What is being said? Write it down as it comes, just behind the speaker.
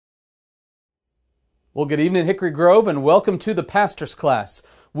Well, good evening, Hickory Grove, and welcome to the Pastor's Class.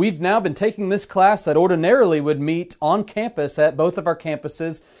 We've now been taking this class that ordinarily would meet on campus at both of our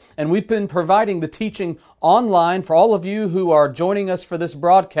campuses, and we've been providing the teaching online for all of you who are joining us for this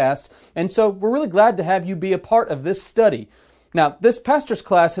broadcast, and so we're really glad to have you be a part of this study. Now, this Pastor's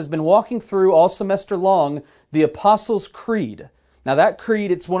Class has been walking through all semester long the Apostles' Creed. Now, that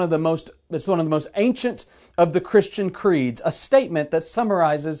creed, it's one of the most ancient of the Christian creeds, a statement that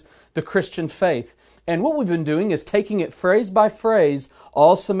summarizes the Christian faith. And what we've been doing is taking it phrase by phrase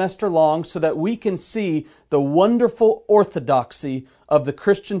all semester long so that we can see the wonderful orthodoxy of the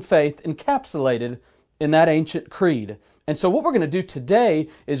Christian faith encapsulated in that ancient creed. And so what we're going to do today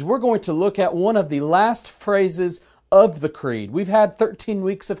is we're going to look at one of the last phrases of the creed. We've had 13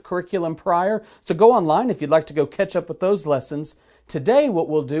 weeks of curriculum prior, so go online if you'd like to go catch up with those lessons. Today what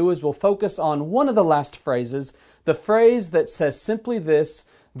we'll do is we'll focus on one of the last phrases, the phrase that says simply this: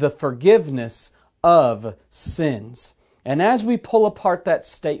 the forgiveness of sins. And as we pull apart that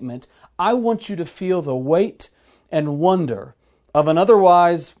statement, I want you to feel the weight and wonder of an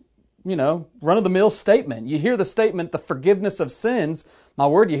otherwise, run-of-the-mill statement. You hear the statement, the forgiveness of sins. My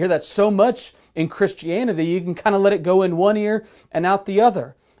word, you hear that so much in Christianity, you can kind of let it go in one ear and out the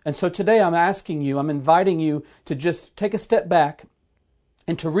other. And so today I'm inviting you to just take a step back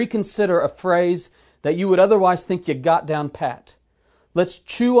and to reconsider a phrase that you would otherwise think you got down pat. Let's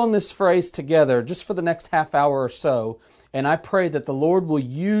chew on this phrase together just for the next half hour or so, and I pray that the Lord will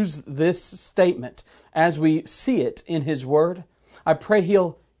use this statement as we see it in His Word. I pray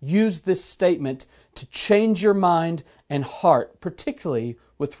He'll use this statement to change your mind and heart, particularly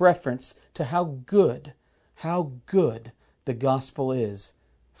with reference to how good the gospel is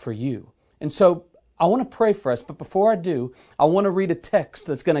for you. And so I want to pray for us, but before I do, I want to read a text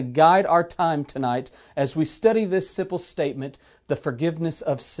that's going to guide our time tonight as we study this simple statement, the forgiveness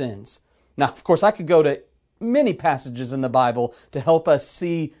of sins. Now, of course, I could go to many passages in the Bible to help us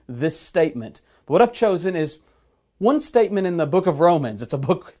see this statement. But what I've chosen is one statement in the book of Romans. It's a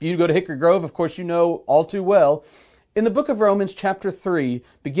book, if you go to Hickory Grove, of course, you know all too well. In the book of Romans, chapter 3,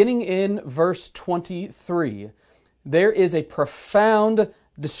 beginning in verse 23, there is a profound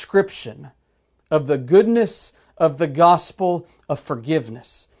description of the goodness of the gospel of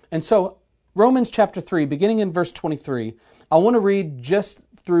forgiveness. And so, Romans chapter 3, beginning in verse 23, I want to read just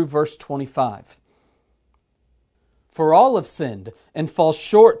through verse 25. For all have sinned and fall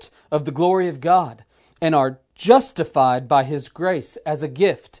short of the glory of God, and are justified by His grace as a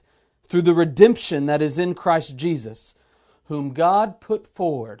gift through the redemption that is in Christ Jesus, whom God put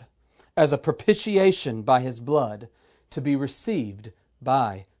forward as a propitiation by His blood to be received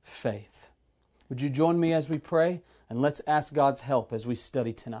by faith. Would you join me as we pray? And let's ask God's help as we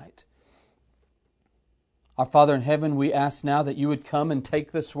study tonight. Our Father in heaven, we ask now that You would come and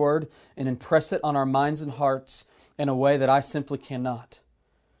take this word and impress it on our minds and hearts in a way that I simply cannot.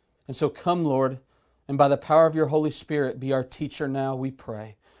 And so come, Lord, and by the power of Your Holy Spirit, be our teacher now, we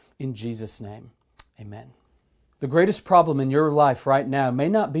pray. In Jesus' name, amen. The greatest problem in your life right now may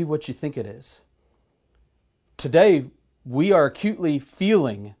not be what you think it is. Today, we are acutely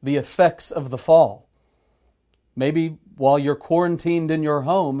feeling the effects of the fall. Maybe while you're quarantined in your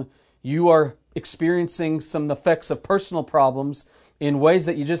home, you are experiencing some effects of personal problems in ways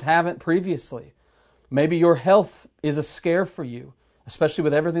that you just haven't previously. Maybe your health is a scare for you, especially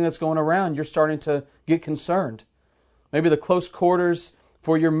with everything that's going around. You're starting to get concerned. Maybe the close quarters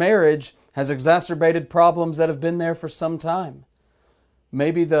for your marriage has exacerbated problems that have been there for some time.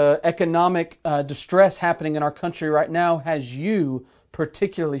 Maybe the economic distress happening in our country right now has you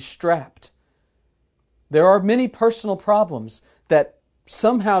particularly strapped. There are many personal problems that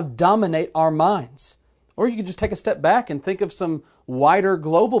somehow dominate our minds. Or you could just take a step back and think of some wider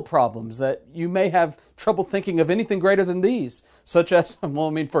global problems that you may have trouble thinking of anything greater than these, such as,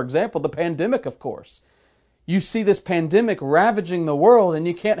 for example, the pandemic, of course. You see this pandemic ravaging the world and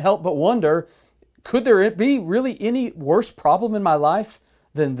you can't help but wonder, could there be really any worse problem in my life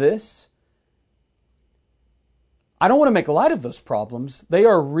than this? I don't want to make light of those problems. They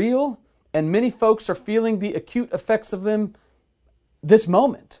are real, and many folks are feeling the acute effects of them this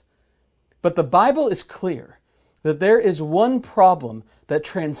moment. But the Bible is clear that there is one problem that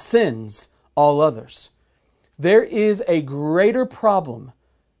transcends all others. There is a greater problem,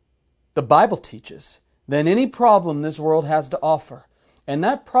 the Bible teaches, than any problem this world has to offer. And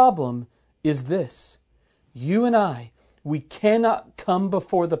that problem is this: you and I, we cannot come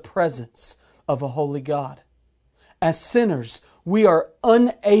before the presence of a holy God. As sinners, we are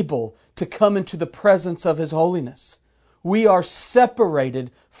unable to come into the presence of His holiness. We are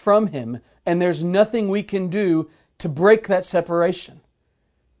separated from Him, and there's nothing we can do to break that separation.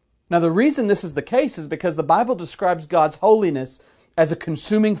 Now, the reason this is the case is because the Bible describes God's holiness as a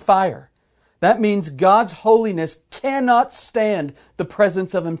consuming fire. That means God's holiness cannot stand the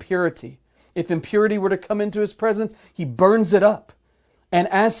presence of impurity. If impurity were to come into His presence, He burns it up. And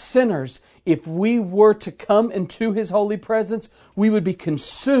as sinners, if we were to come into His holy presence, we would be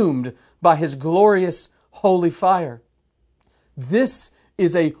consumed by His glorious holy fire. This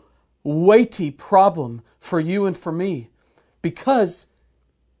is a weighty problem for you and for me, because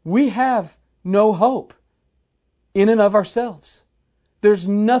we have no hope in and of ourselves. There's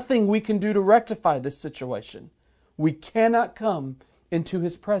nothing we can do to rectify this situation. We cannot come into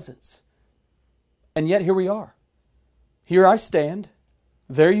His presence. And yet here we are. Here I stand.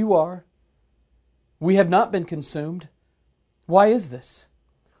 There you are. We have not been consumed. Why is this?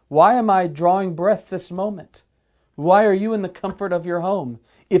 Why am I drawing breath this moment? Why are you in the comfort of your home,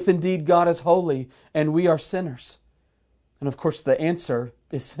 if indeed God is holy and we are sinners? And of course the answer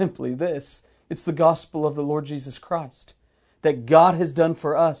is simply this. It's the gospel of the Lord Jesus Christ. That God has done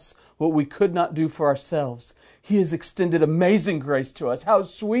for us what we could not do for ourselves. He has extended amazing grace to us. How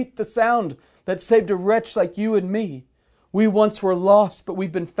sweet the sound that saved a wretch like you and me. We once were lost, but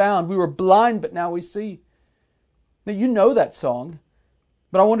we've been found. We were blind, but now we see. Now you know that song,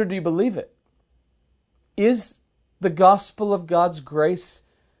 but I wonder, do you believe it? Is the gospel of God's grace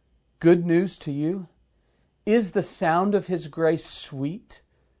good news to you? Is the sound of His grace sweet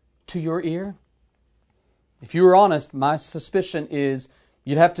to your ear? If you were honest, my suspicion is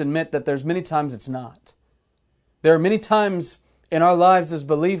you'd have to admit that there's many times it's not. There are many times in our lives as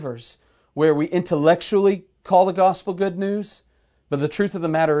believers where we intellectually call the gospel good news, but the truth of the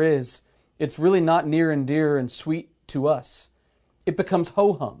matter is it's really not near and dear and sweet to us. It becomes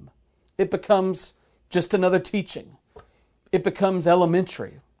ho-hum. It becomes just another teaching. It becomes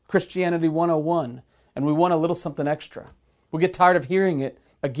elementary, Christianity 101, and we want a little something extra. We get tired of hearing it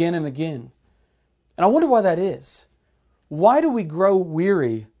again and again. And I wonder why that is. Why do we grow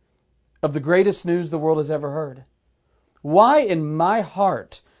weary of the greatest news the world has ever heard? Why in my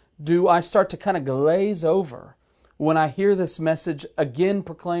heart do I start to kind of glaze over when I hear this message again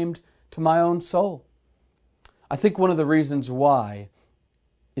proclaimed to my own soul? I think one of the reasons why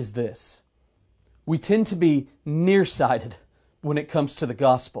is this. We tend to be nearsighted when it comes to the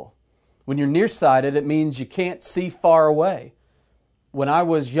gospel. When you're nearsighted, it means you can't see far away. When I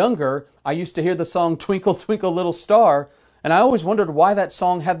was younger, I used to hear the song Twinkle, Twinkle, Little Star, and I always wondered why that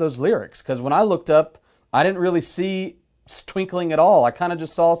song had those lyrics, because when I looked up, I didn't really see twinkling at all. I kind of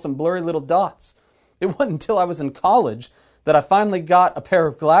just saw some blurry little dots. It wasn't until I was in college that I finally got a pair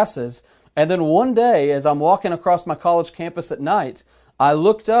of glasses, and then one day, as I'm walking across my college campus at night, I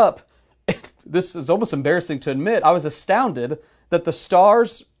looked up. This is almost embarrassing to admit. I was astounded that the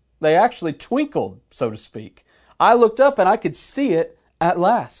stars, they actually twinkled, so to speak. I looked up and I could see it at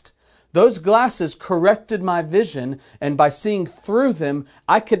last. Those glasses corrected my vision, and by seeing through them,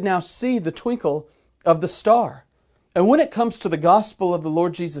 I could now see the twinkle of the star. And when it comes to the gospel of the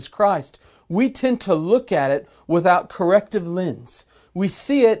Lord Jesus Christ, we tend to look at it without corrective lens. We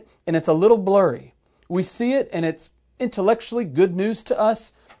see it and it's a little blurry. We see it and it's intellectually good news to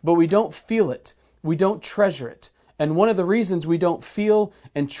us, but we don't feel it. We don't treasure it. And one of the reasons we don't feel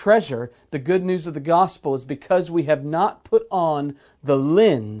and treasure the good news of the gospel is because we have not put on the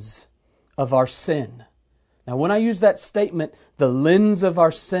lens of our sin. Now, when I use that statement, the lens of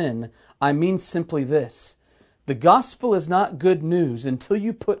our sin, I mean simply this. The gospel is not good news until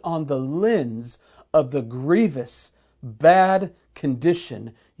you put on the lens of the grievous, bad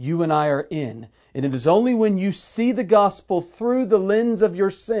condition you and I are in. And it is only when you see the gospel through the lens of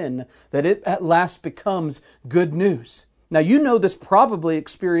your sin that it at last becomes good news. Now, you know this probably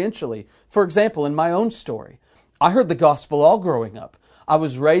experientially. For example, in my own story, I heard the gospel all growing up. I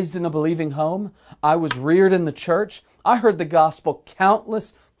was raised in a believing home. I was reared in the church. I heard the gospel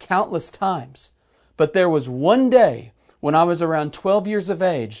countless times. But there was one day when I was around 12 years of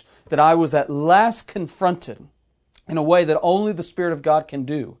age that I was at last confronted in a way that only the Spirit of God can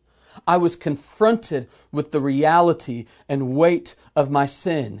do. I was confronted with the reality and weight of my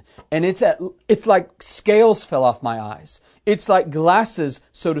sin. And it's like scales fell off my eyes. It's like glasses,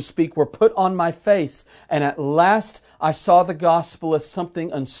 so to speak, were put on my face. And at last I saw the gospel as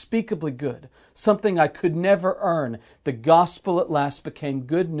something unspeakably good, something I could never earn. The gospel at last became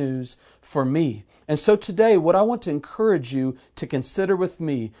good news for me. And so today, what I want to encourage you to consider with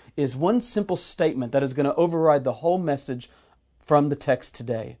me is one simple statement that is going to override the whole message from the text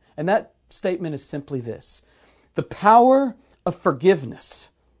today. And that statement is simply this. The power of forgiveness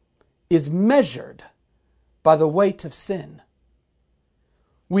is measured by the weight of sin.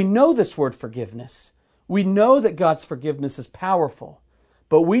 We know this word forgiveness. We know that God's forgiveness is powerful.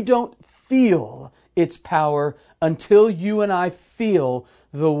 but we don't feel its power until you and I feel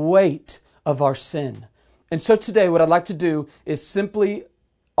the weight of our sin. And so today what I'd like to do is simply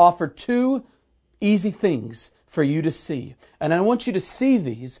offer two easy things for you to see. And I want you to see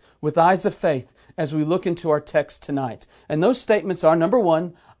these with eyes of faith as we look into our text tonight. And those statements are, number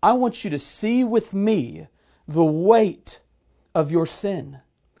one, I want you to see with me the weight of your sin.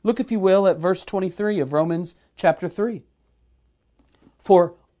 Look, if you will, at verse 23 of Romans chapter 3.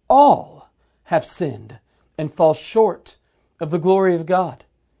 For all have sinned and fall short of the glory of God.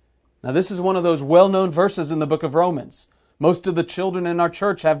 Now, this is one of those well-known verses in the book of Romans. Most of the children in our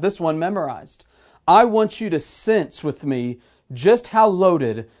church have this one memorized. I want you to sense with me just how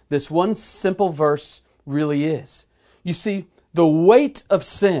loaded this one simple verse really is. You see, the weight of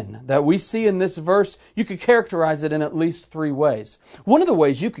sin that we see in this verse, you could characterize it in at least three ways. One of the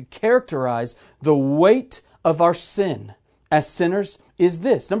ways you could characterize the weight of our sin as sinners is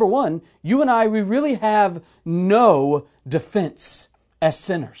this. Number one, you and I, we really have no defense as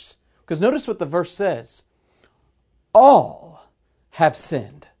sinners. Because notice what the verse says. All have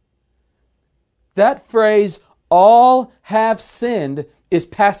sinned. That phrase, all have sinned, is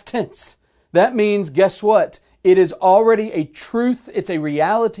past tense. That means, guess what? It is already a truth. It's a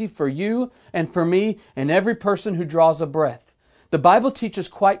reality for you and for me and every person who draws a breath. The Bible teaches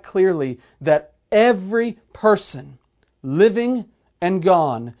quite clearly that every person, living and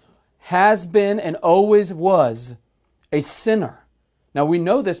gone, has been and always was a sinner. Now we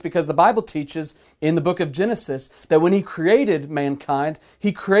know this because the Bible teaches in the book of Genesis that when He created mankind,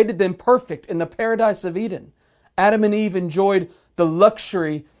 He created them perfect in the paradise of Eden. Adam and Eve enjoyed the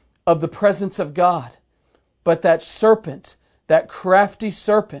luxury of the presence of God. But that serpent, that crafty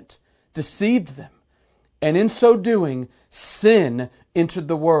serpent, deceived them. And in so doing, sin entered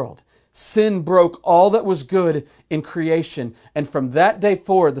the world. Sin broke all that was good in creation. And from that day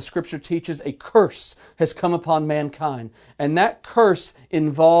forward, the Scripture teaches a curse has come upon mankind. And that curse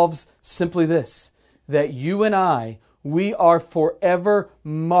involves simply this, that you and I, we are forever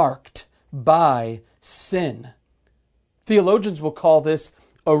marked by sin. Theologians will call this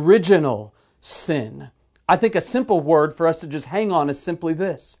original sin. I think a simple word for us to just hang on is simply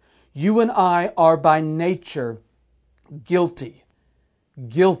this. You and I are by nature guilty.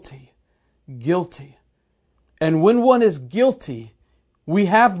 Guilty. Guilty. And when one is guilty, we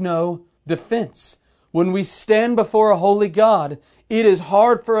have no defense. When we stand before a holy God, it is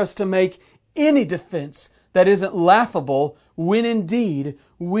hard for us to make any defense that isn't laughable when indeed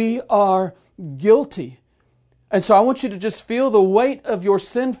we are guilty. And so I want you to just feel the weight of your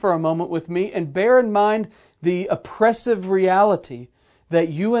sin for a moment with me and bear in mind the oppressive reality that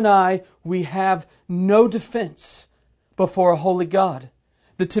you and I, we have no defense before a holy God.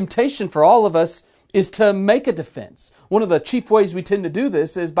 The temptation for all of us is to make a defense. One of the chief ways we tend to do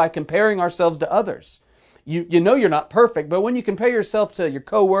this is by comparing ourselves to others. You know you're not perfect, but when you compare yourself to your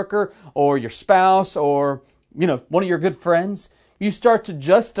coworker or your spouse or one of your good friends, you start to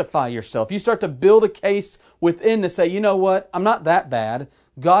justify yourself. You start to build a case within to say, you know what, I'm not that bad.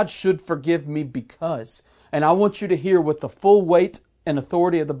 God should forgive me because. And I want you to hear with the full weight and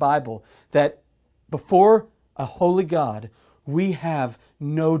authority of the Bible that before a holy God, we have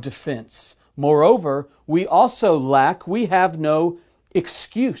no defense. Moreover, we also we have no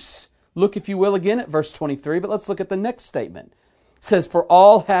excuse. Look, if you will, again at verse 23, but let's look at the next statement. It says, for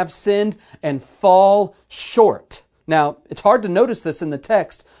all have sinned and fall short. Now, it's hard to notice this in the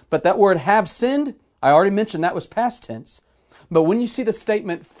text, but that word have sinned, I already mentioned that was past tense. But when you see the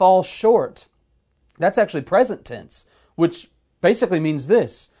statement fall short, that's actually present tense, which basically means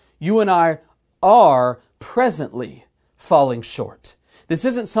this. You and I are presently falling short. This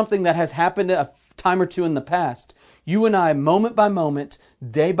isn't something that has happened a time or two in the past. You and I, moment by moment,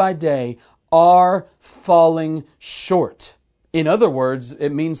 day by day, are falling short. In other words, it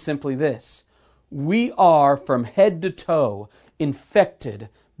means simply this. We are from head to toe infected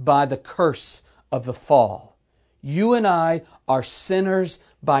by the curse of the fall. You and I are sinners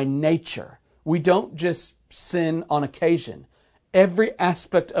by nature. We don't just sin on occasion. Every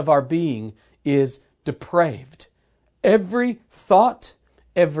aspect of our being is depraved. Every thought,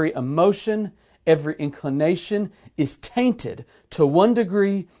 every emotion, every inclination is tainted to one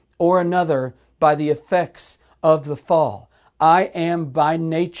degree or another by the effects of the fall. I am by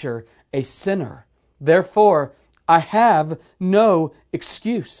nature a sinner. Therefore, I have no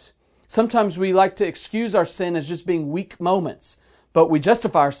excuse. Sometimes we like to excuse our sin as just being weak moments, but we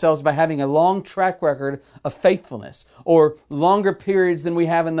justify ourselves by having a long track record of faithfulness or longer periods than we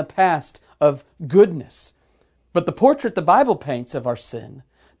have in the past of goodness. But the portrait the Bible paints of our sin,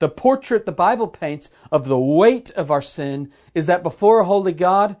 The portrait the Bible paints of the weight of our sin is that before a holy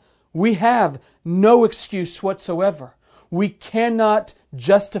God, we have no excuse whatsoever. We cannot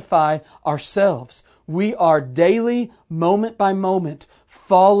justify ourselves. We are daily, moment by moment,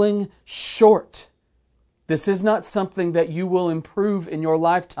 falling short. This is not something that you will improve in your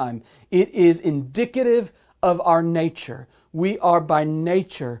lifetime. It is indicative of our nature. We are by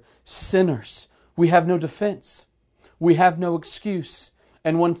nature sinners. We have no defense. We have no excuse.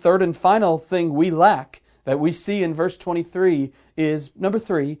 And one third and final thing we lack that we see in verse 23 is, number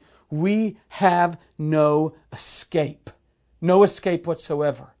 3, we have no escape. No escape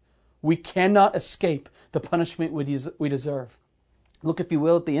whatsoever. We cannot escape the punishment we deserve. Look, if you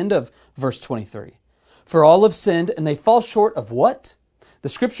will, at the end of verse 23. For all have sinned, and they fall short of what? The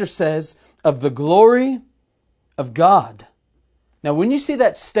Scripture says, of the glory of God. Now, when you see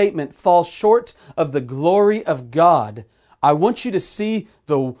that statement, fall short of the glory of God, I want you to see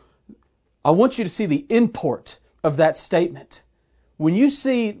the import of that statement. When you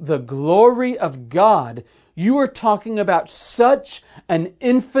see the glory of God, you are talking about such an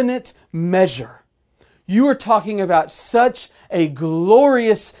infinite measure. You are talking about such a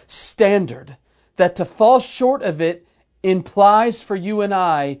glorious standard that to fall short of it implies for you and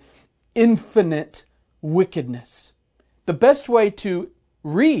I infinite wickedness. The best way to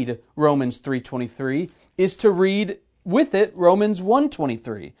read Romans 3:23 is to read with it Romans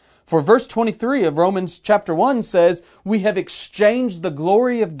 1:23. For verse 23 of Romans chapter 1 says, we have exchanged the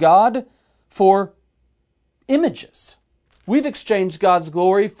glory of God for images. We've exchanged God's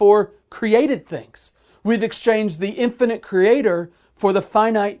glory for created things. We've exchanged the infinite creator for the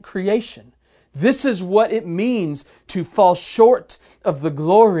finite creation. This is what it means to fall short of the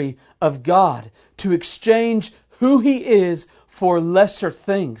glory of God, to exchange who He is for lesser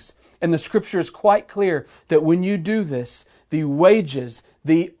things. And the Scripture is quite clear that when you do this, the wages,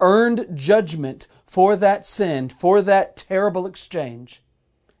 the earned judgment for that sin, for that terrible exchange,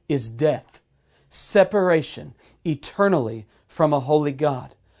 is death, separation eternally from a holy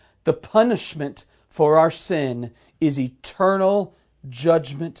God. The punishment for our sin is eternal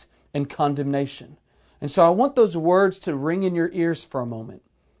judgment and condemnation. And so I want those words to ring in your ears for a moment.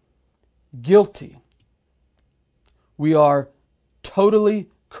 Guilty. We are totally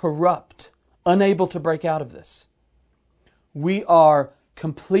corrupt, unable to break out of this. We are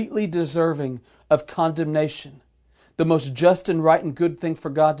completely deserving of condemnation. The most just and right and good thing for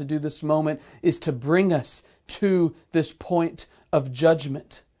God to do this moment is to bring us to this point of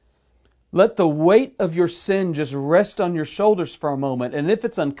judgment. Let the weight of your sin just rest on your shoulders for a moment. And if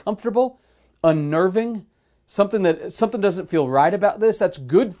it's uncomfortable, unnerving, something doesn't feel right about this, that's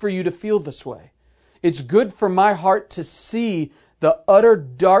good for you to feel this way. It's good for my heart to see the utter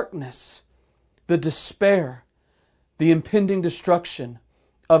darkness, the despair, the impending destruction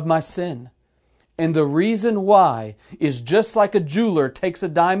of my sin. And the reason why is just like a jeweler takes a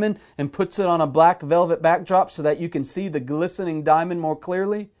diamond and puts it on a black velvet backdrop so that you can see the glistening diamond more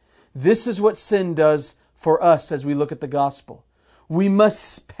clearly. This is what sin does for us as we look at the gospel. We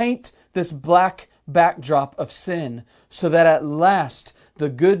must paint this black backdrop of sin so that at last the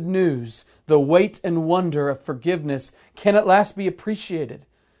good news, the weight and wonder of forgiveness can at last be appreciated.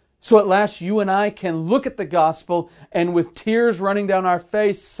 So at last you and I can look at the gospel and with tears running down our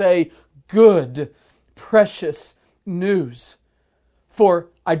face say, good, precious news. For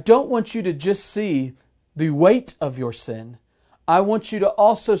I don't want you to just see the weight of your sin. I want you to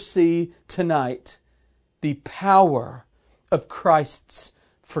also see tonight the power of Christ's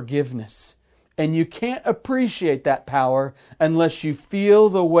forgiveness. And you can't appreciate that power unless you feel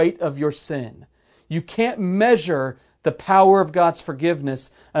the weight of your sin. You can't measure the power of God's forgiveness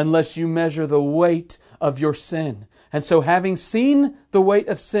unless you measure the weight of your sin. And so having seen the weight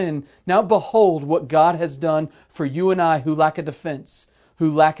of sin, now behold what God has done for you and I who lack a defense, who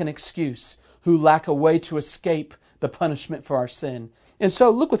lack an excuse, who lack a way to escape the punishment for our sin. And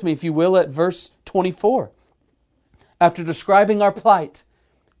so look with me, if you will, at verse 24. After describing our plight,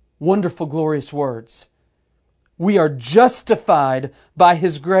 wonderful, glorious words. We are justified by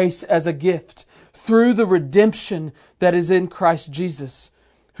His grace as a gift through the redemption that is in Christ Jesus,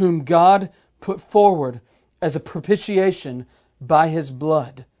 whom God put forward as a propitiation by His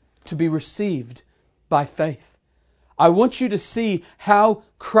blood to be received by faith. I want you to see how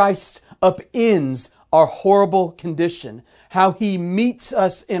Christ upends our horrible condition, how He meets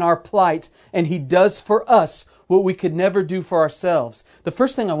us in our plight, and He does for us what we could never do for ourselves. The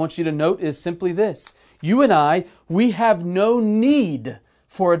first thing I want you to note is simply this. You and I, we have no need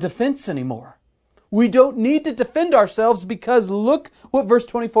for a defense anymore. We don't need to defend ourselves because look what verse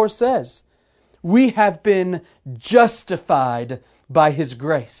 24 says. We have been justified by His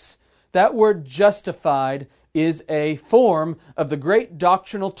grace. That word justified is a form of the great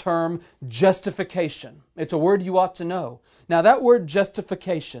doctrinal term justification. It's a word you ought to know. Now that word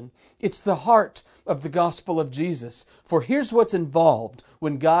justification, it's the heart of the gospel of Jesus. For here's what's involved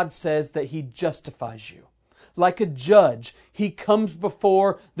when God says that He justifies you. Like a judge, He comes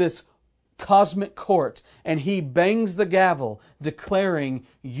before this cosmic court and He bangs the gavel declaring,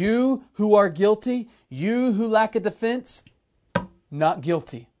 you who are guilty, you who lack a defense, not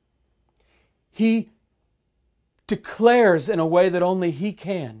guilty. He declares in a way that only He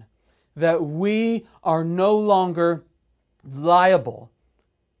can that we are no longer liable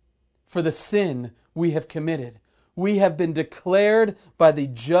for the sin we have committed. We have been declared by the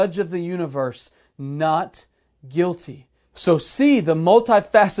judge of the universe not guilty. So see the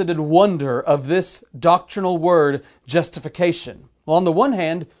multifaceted wonder of this doctrinal word, justification. Well, on the one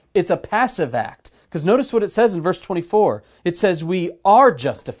hand, it's a passive act. Because notice what it says in verse 24. It says we are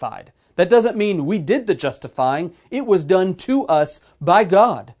justified. That doesn't mean we did the justifying. It was done to us by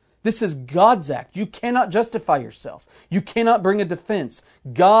God. This is God's act. You cannot justify yourself. You cannot bring a defense.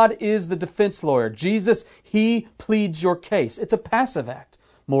 God is the defense lawyer. Jesus, He pleads your case. It's a passive act.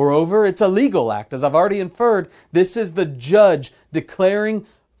 Moreover, it's a legal act. As I've already inferred, this is the judge declaring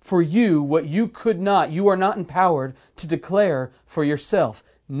for you what you could not. You are not empowered to declare for yourself.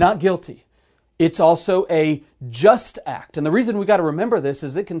 Not guilty. It's also a just act. And the reason we got to remember this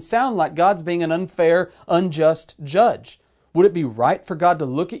is it can sound like God's being an unfair, unjust judge. Would it be right for God to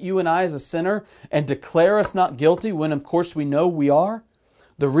look at you and I as a sinner and declare us not guilty when of course we know we are?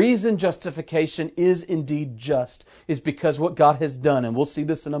 The reason justification is indeed just is because what God has done, and we'll see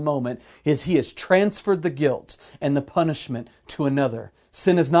this in a moment, is He has transferred the guilt and the punishment to another.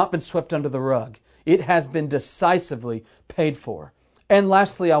 Sin has not been swept under the rug. It has been decisively paid for. And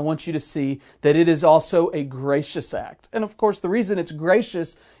lastly, I want you to see that it is also a gracious act. And of course, the reason it's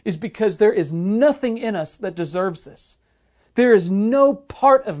gracious is because there is nothing in us that deserves this. There is no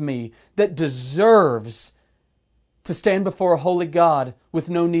part of me that deserves to stand before a holy God with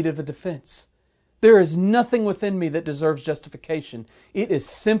no need of a defense. There is nothing within me that deserves justification. It is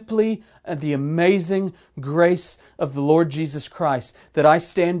simply the amazing grace of the Lord Jesus Christ that I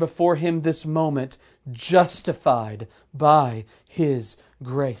stand before Him this moment justified by His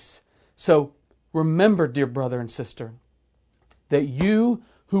grace. So remember, dear brother and sister, that you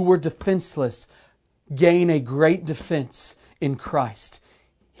who were defenseless gain a great defense in Christ.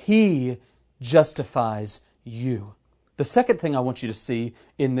 He justifies you. The second thing I want you to see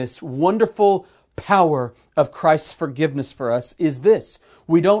in this wonderful power of Christ's forgiveness for us is this.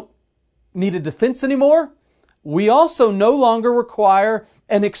 We don't need a defense anymore. We also no longer require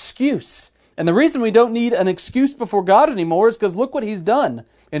an excuse. And the reason we don't need an excuse before God anymore is because look what He's done.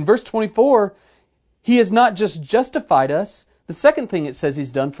 In verse 24, He has not just justified us. The second thing it says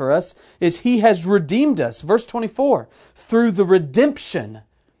He's done for us is He has redeemed us. Verse 24, through the redemption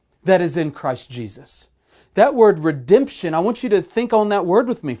that is in Christ Jesus. That word redemption, I want you to think on that word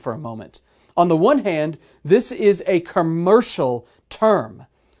with me for a moment. On the one hand, this is a commercial term.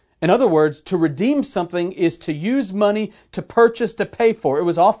 In other words, to redeem something is to use money to purchase, to pay for. It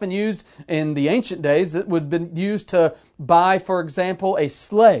was often used in the ancient days. It would have been used to buy, for example, a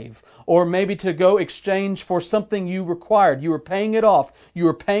slave, or maybe to go exchange for something you required. You were paying it off. You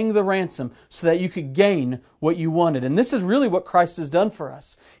were paying the ransom so that you could gain what you wanted. And this is really what Christ has done for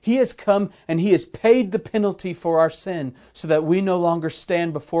us. He has come and He has paid the penalty for our sin so that we no longer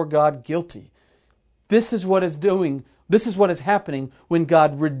stand before God guilty. This is what is happening when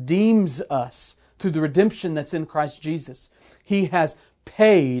God redeems us through the redemption that's in Christ Jesus. He has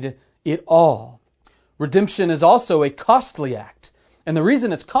paid it all. Redemption is also a costly act. And the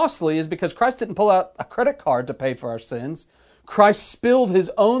reason it's costly is because Christ didn't pull out a credit card to pay for our sins. Christ spilled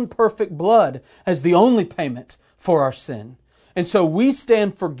His own perfect blood as the only payment for our sin. And so we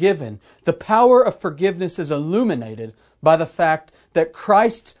stand forgiven. The power of forgiveness is illuminated by the fact that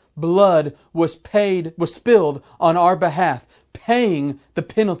Christ's blood was spilled on our behalf, paying the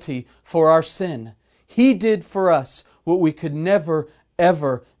penalty for our sin. He did for us what we could never,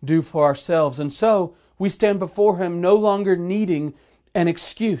 ever do for ourselves. And so we stand before Him no longer needing an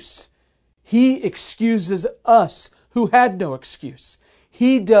excuse. He excuses us who had no excuse.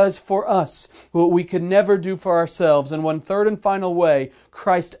 He does for us what we could never do for ourselves. And one third and final way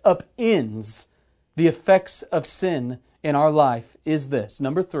Christ upends the effects of sin in our life is this.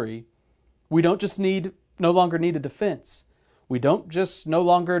 Number 3, we don't just no longer need a defense. We don't just no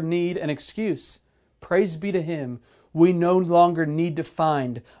longer need an excuse. Praise be to Him. We no longer need to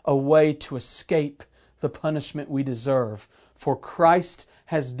find a way to escape the punishment we deserve. For Christ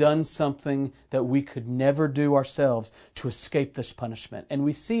has done something that we could never do ourselves to escape this punishment. And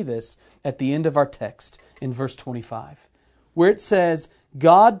we see this at the end of our text in verse 25, where it says,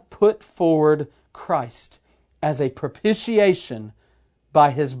 God put forward Christ as a propitiation by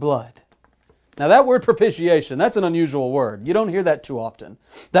His blood. Now that word propitiation, that's an unusual word. You don't hear that too often.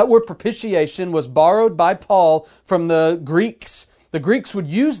 That word propitiation was borrowed by Paul from the Greeks. The Greeks would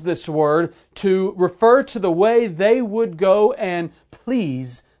use this word to refer to the way they would go and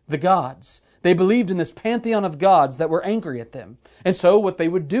please the gods. They believed in this pantheon of gods that were angry at them. And so what they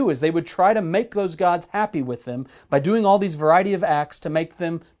would do is they would try to make those gods happy with them by doing all these variety of acts to make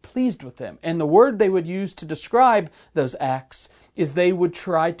them pleased with them. And the word they would use to describe those acts is they would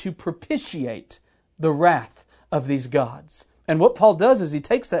try to propitiate the wrath of these gods. And what Paul does is he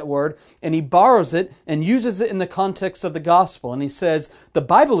takes that word and he borrows it and uses it in the context of the gospel. And he says, the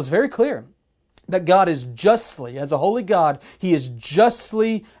Bible is very clear that God is justly, as a holy God, He is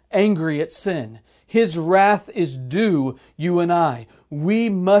justly angry at sin. His wrath is due you and I. We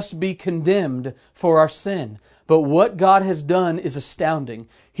must be condemned for our sin. But what God has done is astounding.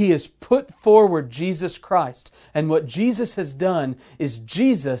 He has put forward Jesus Christ. And what Jesus has done is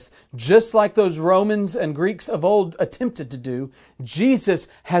Jesus, just like those Romans and Greeks of old attempted to do, Jesus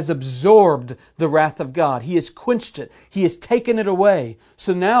has absorbed the wrath of God. He has quenched it. He has taken it away.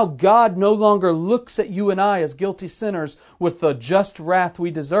 So now God no longer looks at you and I as guilty sinners with the just wrath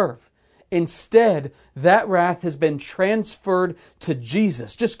we deserve. Instead, that wrath has been transferred to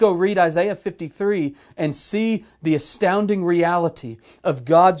Jesus. Just go read Isaiah 53 and see the astounding reality of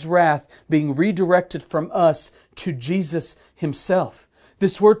God's wrath being redirected from us to Jesus Himself.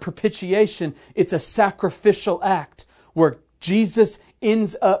 This word propitiation, it's a sacrificial act where Jesus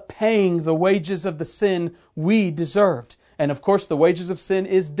ends up paying the wages of the sin we deserved. And of course, the wages of sin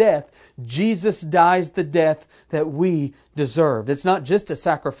is death. Jesus dies the death that we deserved. It's not just a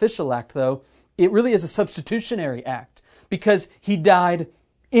sacrificial act, though. It really is a substitutionary act because He died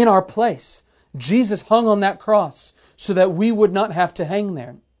in our place. Jesus hung on that cross so that we would not have to hang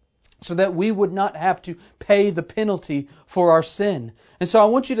there, so that we would not have to pay the penalty for our sin. And so I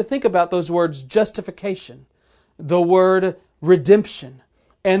want you to think about those words justification, the word redemption,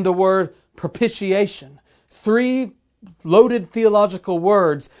 and the word propitiation. Three loaded theological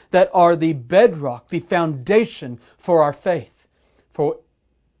words that are the bedrock, the foundation for our faith. For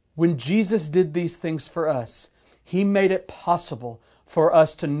when Jesus did these things for us, He made it possible for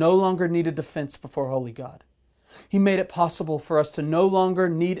us to no longer need a defense before holy God. He made it possible for us to no longer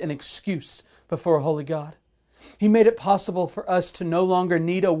need an excuse before a holy God. He made it possible for us to no longer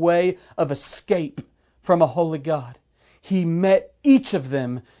need a way of escape from a holy God. He met each of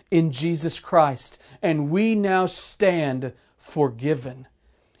them in Jesus Christ, and we now stand forgiven.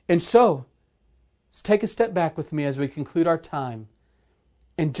 And so, let's take a step back with me as we conclude our time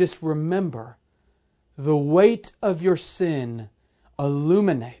and just remember the weight of your sin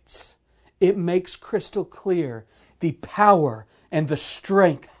illuminates, it makes crystal clear the power and the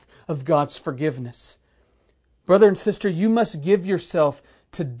strength of God's forgiveness. Brother and sister, you must give yourself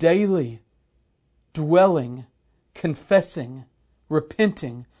to daily dwelling, confessing,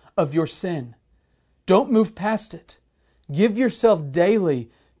 repenting of your sin. Don't move past it. Give yourself daily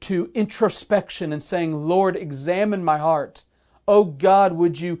to introspection and saying, Lord, examine my heart. Oh God,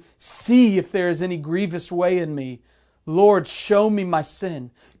 would you see if there is any grievous way in me? Lord, show me my sin.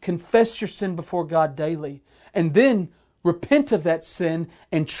 Confess your sin before God daily. And then repent of that sin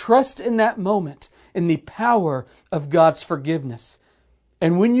and trust in that moment in the power of God's forgiveness.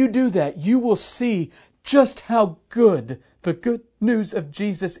 And when you do that, you will see just how good the good news of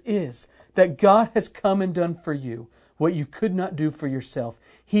Jesus is, that God has come and done for you what you could not do for yourself.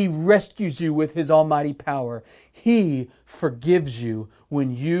 He rescues you with His almighty power. He forgives you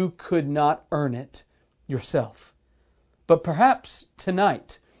when you could not earn it yourself. But perhaps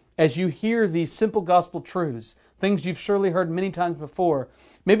tonight, as you hear these simple gospel truths, things you've surely heard many times before,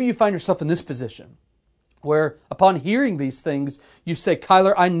 maybe you find yourself in this position where upon hearing these things, you say,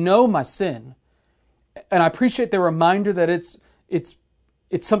 Kyler, I know my sin. And I appreciate the reminder that it's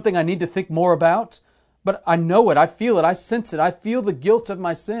something I need to think more about. But I know it. I feel it. I sense it. I feel the guilt of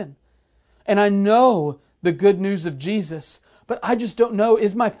my sin. And I know the good news of Jesus. But I just don't know,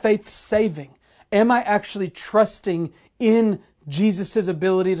 is my faith saving? Am I actually trusting in Jesus'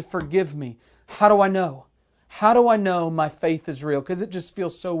 ability to forgive me? How do I know? How do I know my faith is real? Because it just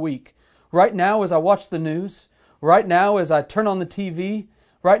feels so weak. Right now as I watch the news, right now as I turn on the TV,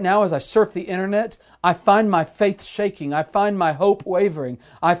 right now as I surf the internet, I find my faith shaking. I find my hope wavering.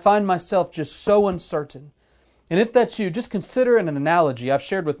 I find myself just so uncertain. And if that's you, just consider an analogy I've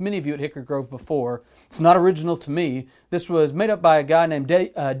shared with many of you at Hickory Grove before. It's not original to me. This was made up by a guy named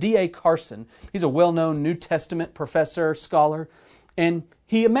D.A. Carson. He's a well-known New Testament professor, scholar. And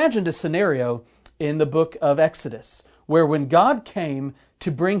he imagined a scenario in the book of Exodus where when God came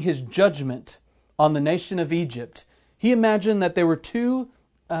to bring His judgment on the nation of Egypt, he imagined that there were two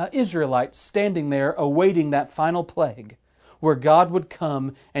Israelites standing there awaiting that final plague where God would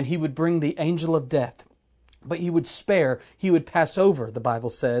come and He would bring the angel of death. But He would spare, He would pass over, the Bible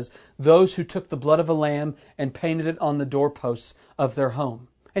says, those who took the blood of a lamb and painted it on the doorposts of their home.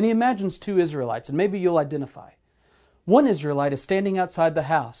 And he imagines two Israelites, and maybe you'll identify. One Israelite is standing outside the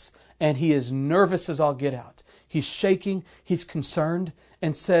house, and he is nervous as all get out. He's shaking, he's concerned,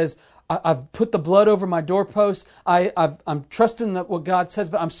 and says, I've put the blood over my doorpost. I'm trusting that what God says,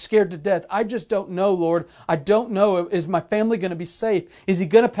 but I'm scared to death. I just don't know, Lord. I don't know. Is my family going to be safe? Is He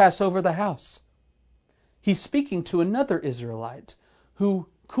going to pass over the house? He's speaking to another Israelite who,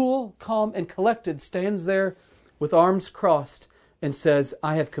 cool, calm, and collected, stands there with arms crossed and says,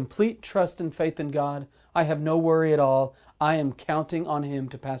 I have complete trust and faith in God. I have no worry at all. I am counting on Him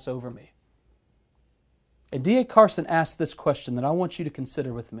to pass over me. And D.A. Carson asked this question that I want you to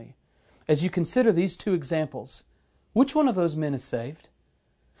consider with me. As you consider these two examples, which one of those men is saved?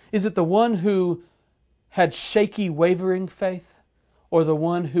 Is it the one who had shaky, wavering faith, or the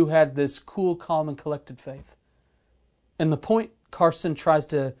one who had this cool, calm, and collected faith? And the point Carson tries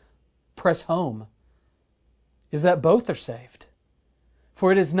to press home is that both are saved.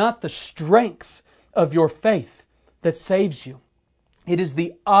 For it is not the strength of your faith that saves you. It is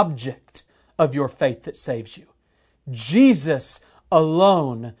the object of your faith that saves you. Jesus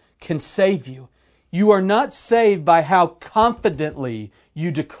alone can save you. You are not saved by how confidently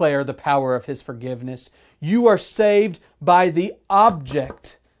you declare the power of His forgiveness. You are saved by the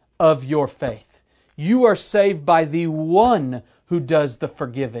object of your faith. You are saved by the one who does the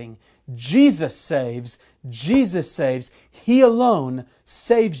forgiving. Jesus saves. Jesus saves. He alone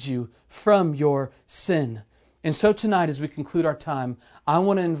saves you from your sin. And so tonight, as we conclude our time, I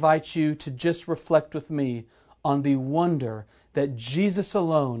want to invite you to just reflect with me on the wonder that Jesus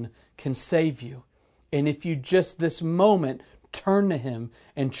alone can save you. And if you just this moment turn to Him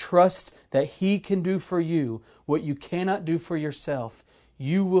and trust that He can do for you what you cannot do for yourself,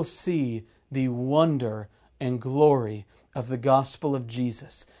 you will see the wonder and glory of the gospel of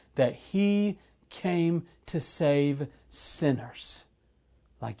Jesus, that He came to save sinners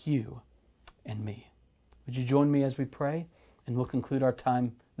like you and me. Would you join me as we pray? And we'll conclude our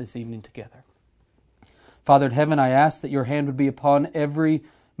time this evening together. Father in heaven, I ask that Your hand would be upon every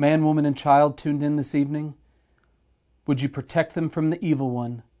man, woman, and child tuned in this evening. Would You protect them from the evil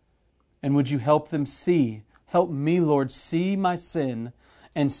one? And would You help them help me, Lord, see my sin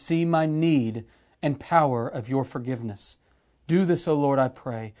and see my need and power of Your forgiveness. Do this, O Lord, I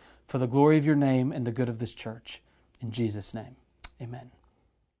pray, for the glory of Your name and the good of this church. In Jesus' name, amen.